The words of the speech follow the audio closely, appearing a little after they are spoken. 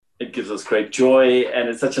It gives us great joy, and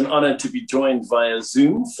it's such an honor to be joined via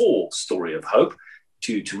Zoom for Story of Hope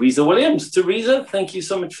to Theresa Williams. Theresa, thank you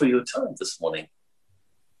so much for your time this morning.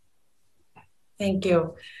 Thank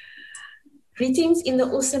you. Greetings in the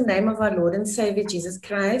awesome name of our Lord and Savior, Jesus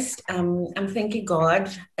Christ. I'm thanking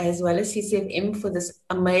God as well as CCfm for this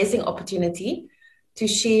amazing opportunity to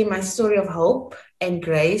share my story of hope and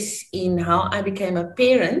grace in how I became a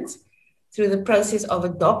parent through the process of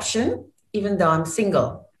adoption, even though I'm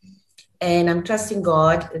single. And I'm trusting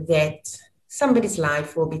God that somebody's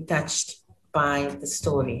life will be touched by the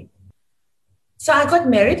story. So I got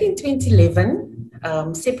married in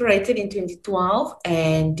 2011, separated in 2012,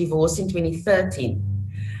 and divorced in 2013.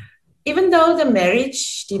 Even though the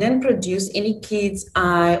marriage didn't produce any kids,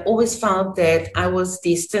 I always felt that I was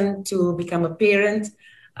destined to become a parent.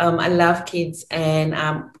 I love kids, and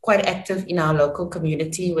I'm quite active in our local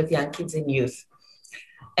community with young kids and youth.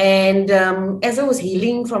 And as I was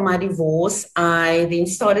healing from my divorce, I then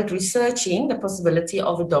started researching the possibility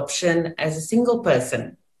of adoption as a single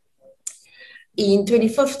person. In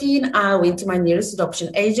 2015, I went to my nearest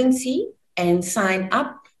adoption agency and signed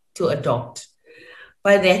up to adopt.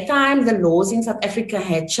 By that time, the laws in South Africa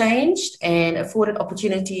had changed and afforded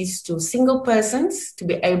opportunities to single persons to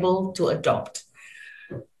be able to adopt.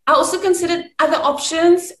 I also considered other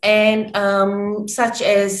options, and such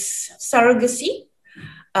as surrogacy.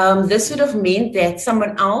 This would have meant that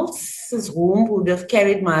someone else's womb would have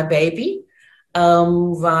carried my baby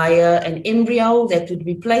via an embryo that would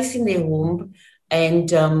be placed in their womb, and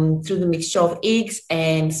through the mixture of eggs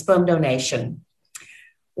and sperm donation.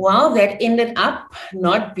 Well, that ended up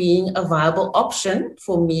not being a viable option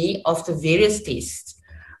for me after various tests,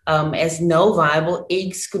 as no viable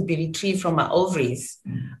eggs could be retrieved from my ovaries,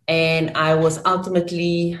 and I was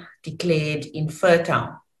ultimately declared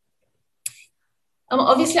infertile.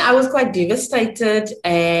 Obviously, I was quite devastated,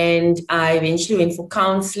 and I eventually went for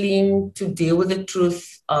counseling to deal with the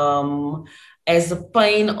truth, as the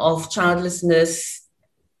pain of childlessness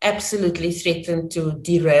absolutely threatened to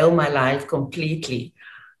derail my life completely.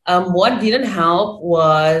 What didn't help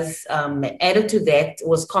was, added to that,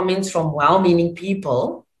 was comments from well-meaning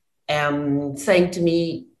people saying to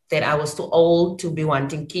me that I was too old to be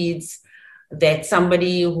wanting kids, that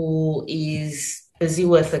somebody who is busy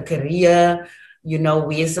with a career,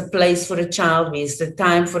 where's the place for a child, where's the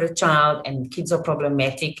time for a child, and kids are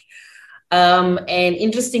problematic. And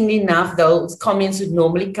interestingly enough, those comments would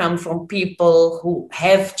normally come from people who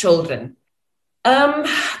have children.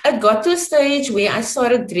 It got to a stage where I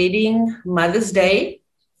started dreading Mother's Day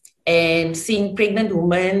and seeing pregnant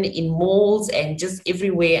women in malls and just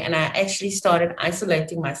everywhere, and I actually started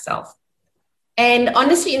isolating myself. And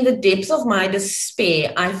honestly, in the depths of my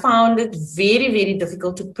despair, I found it very, very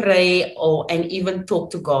difficult to pray and even talk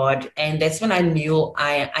to God. And that's when I knew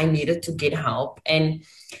I needed to get help. And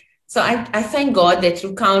so I thank God that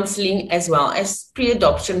through counseling as well as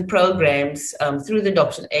pre-adoption programs through the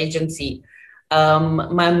adoption agency,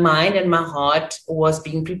 my mind and my heart was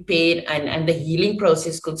being prepared, and the healing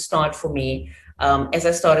process could start for me as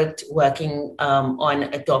I started working on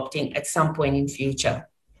adopting at some point in future.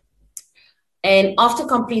 And after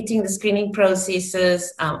completing the screening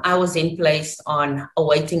processes, I was then placed on a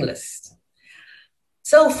waiting list.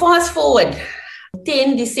 So fast forward,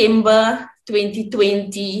 10 December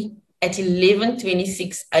 2020 at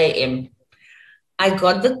 11:26 a.m., I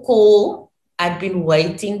got the call I'd been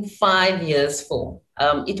waiting 5 years for.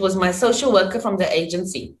 It was my social worker from the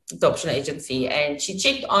adoption agency, and she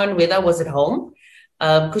checked on whether I was at home,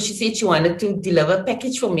 because she said she wanted to deliver a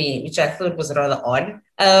package for me, which I thought was rather odd.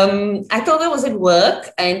 I told her I was at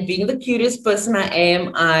work, and being the curious person I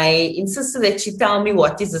am, I insisted that she tell me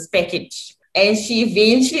what is this package. And she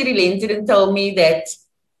eventually relented and told me that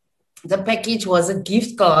the package was a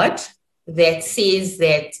gift card that says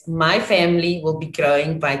that my family will be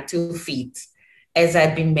growing by 2 feet, as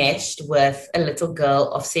I'd been matched with a little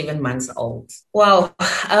girl of 7 months old. Wow.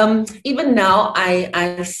 Even now,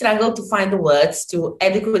 I struggle to find the words to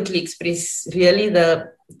adequately express really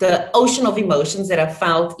the ocean of emotions that I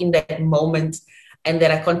felt in that moment and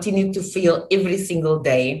that I continue to feel every single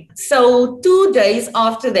day. So 2 days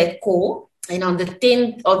after that call, and on the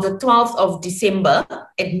 10th or the 12th of December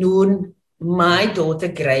at noon, my daughter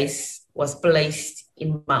Grace was placed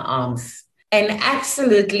in my arms. An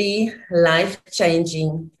absolutely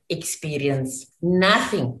life-changing experience.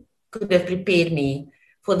 Nothing could have prepared me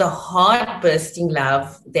for the heart-bursting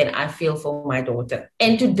love that I feel for my daughter.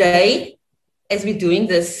 And today, as we're doing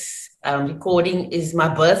this recording, is my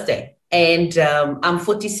birthday. And I'm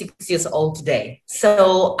 46 years old today.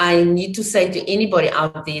 So I need to say to anybody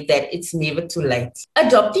out there that it's never too late.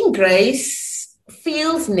 Adopting Grace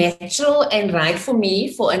feels natural and right for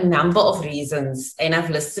me for a number of reasons. And I've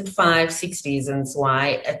listed 5, 6 reasons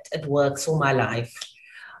why it works for my life.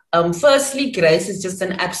 Firstly, grace is just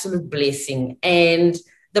an absolute blessing. And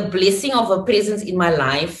the blessing of her presence in my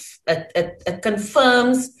life, it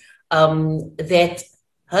confirms that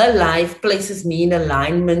her life places me in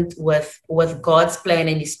alignment with God's plan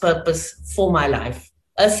and his purpose for my life.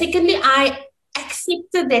 Secondly, I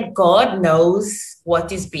accepted that God knows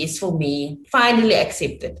what is best for me. Finally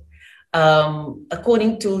accepted,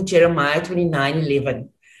 according to Jeremiah 29:11,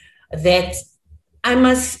 that I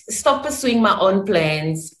must stop pursuing my own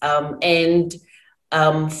plans and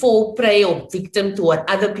fall prey or victim to what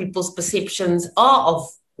other people's perceptions are of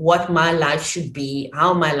what my life should be,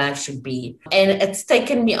 how my life should be. And it's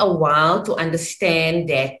taken me a while to understand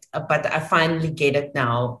that, but I finally get it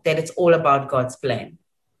now, that it's all about God's plan.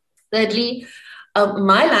 Thirdly,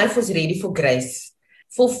 my life was ready for grace.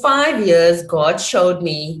 For 5 years, God showed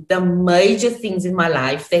me the major things in my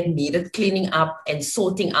life that needed cleaning up and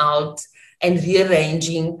sorting out and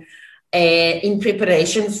rearranging in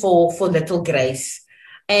preparation for little grace.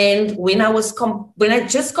 And when I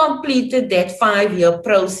just completed that 5-year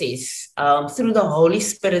process through the Holy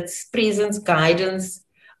Spirit's presence, guidance,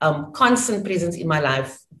 constant presence in my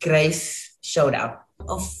life, grace showed up.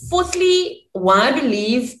 Fourthly, why I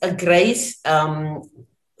believe a grace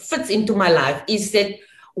fits into my life is that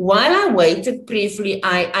while I waited prayerfully,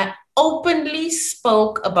 I openly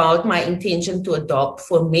spoke about my intention to adopt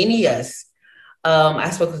for many years. I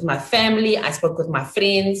spoke with my family, I spoke with my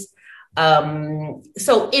friends.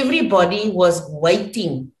 So everybody was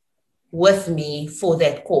waiting with me for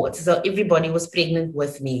that court. So everybody was pregnant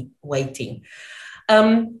with me, waiting.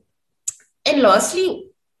 And lastly,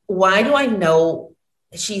 why do I know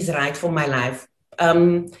she's right for my life?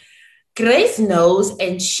 Grace knows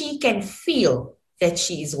and she can feel that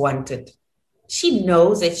she is wanted. She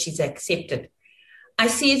knows that she's accepted. I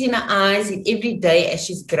see it in her eyes in every day as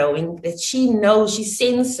she's growing, that she knows, she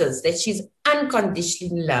senses that she's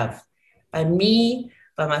unconditionally loved by me,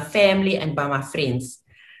 by my family, and by my friends.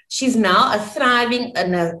 She's now a thriving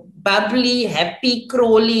and a bubbly, happy,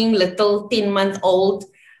 crawling little 10-month-old.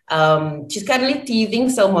 She's currently teething,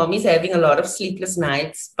 so mommy's having a lot of sleepless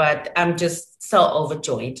nights, but I'm just so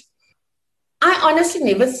overjoyed. I honestly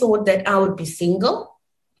never thought that I would be single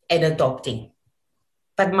and adopting,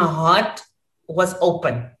 but my heart was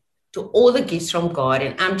open to all the gifts from God,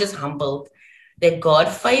 and I'm just humbled that God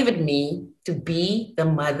favored me to be the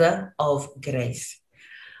mother of grace.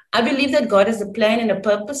 I believe that God has a plan and a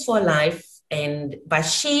purpose for life, and by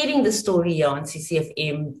sharing the story here on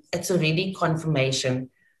CCfm, it's already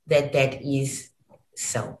confirmation that that is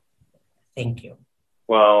so. Thank you.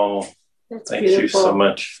 Wow. Thank you so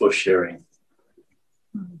much for sharing.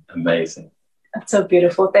 Amazing. That's so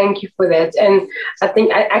beautiful. Thank you for that. And I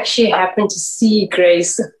think I actually happened to see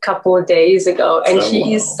Grace a couple of days ago, and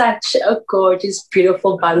she is such a gorgeous,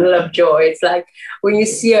 beautiful bundle of joy. It's like when you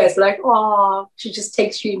see her, it's like, oh, she just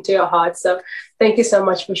takes you into your heart. So thank you so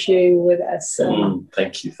much for sharing with us.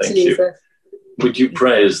 Thank you. Thank you. Would you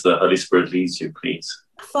pray as the Holy Spirit leads you, please?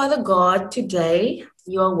 Father God, today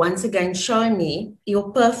you are once again showing me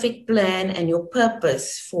your perfect plan and your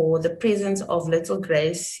purpose for the presence of little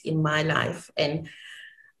Grace in my life. And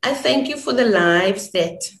I thank you for the lives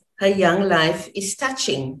that her young life is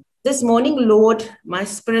touching. This morning, Lord, my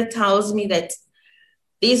spirit tells me that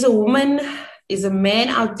there's a woman, there's a man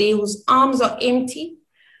out there whose arms are empty,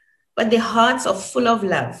 but their hearts are full of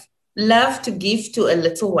love, love to give to a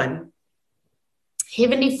little one.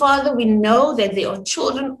 Heavenly Father, we know that there are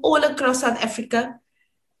children all across South Africa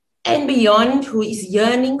and beyond who is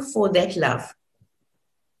yearning for that love.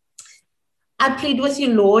 I plead with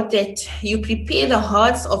you, Lord, that you prepare the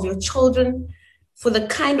hearts of your children for the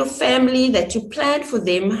kind of family that you planned for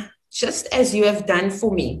them, just as you have done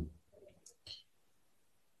for me.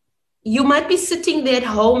 You might be sitting there at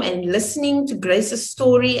home and listening to Grace's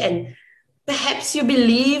story, and perhaps you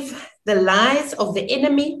believe the lies of the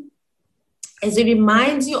enemy as it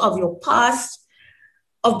reminds you of your past,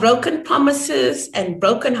 of broken promises and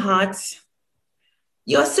broken hearts.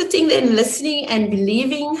 You're sitting there listening and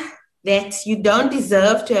believing that you don't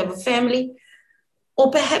deserve to have a family,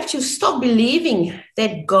 or perhaps you stop believing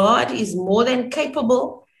that God is more than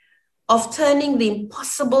capable of turning the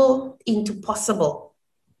impossible into possible.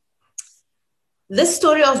 This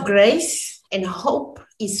story of grace and hope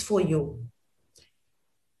is for you.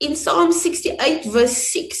 In Psalm 68, verse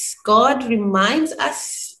 6, God reminds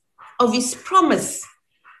us of his promise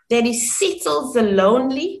that he settles the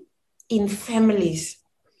lonely in families.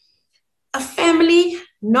 A family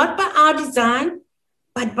not by our design,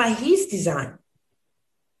 but by his design.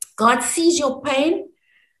 God sees your pain,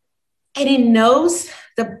 and He knows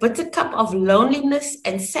the bitter cup of loneliness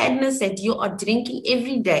and sadness that you are drinking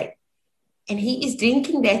every day. And He is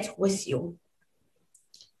drinking that with you.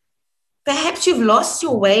 Perhaps you've lost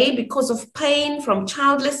your way because of pain from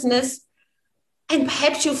childlessness, and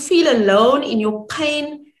perhaps you feel alone in your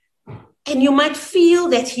pain, and you might feel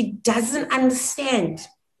that He doesn't understand.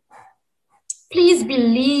 Please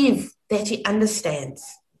believe that He understands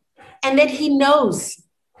and that He knows.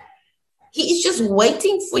 He is just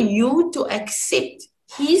waiting for you to accept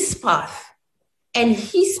His path and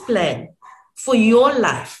His plan for your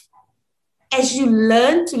life as you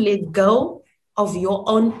learn to let go of your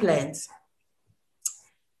own plans.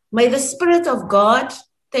 May the Spirit of God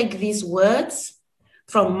take these words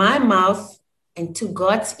from my mouth and to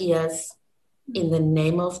God's ears in the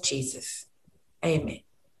name of Jesus. Amen.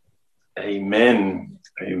 Amen.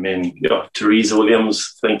 Amen. Yeah, Theresa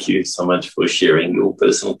Williams, thank you so much for sharing your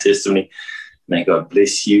personal testimony. May God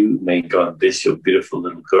bless you. May God bless your beautiful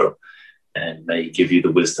little girl. And may He give you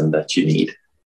the wisdom that you need.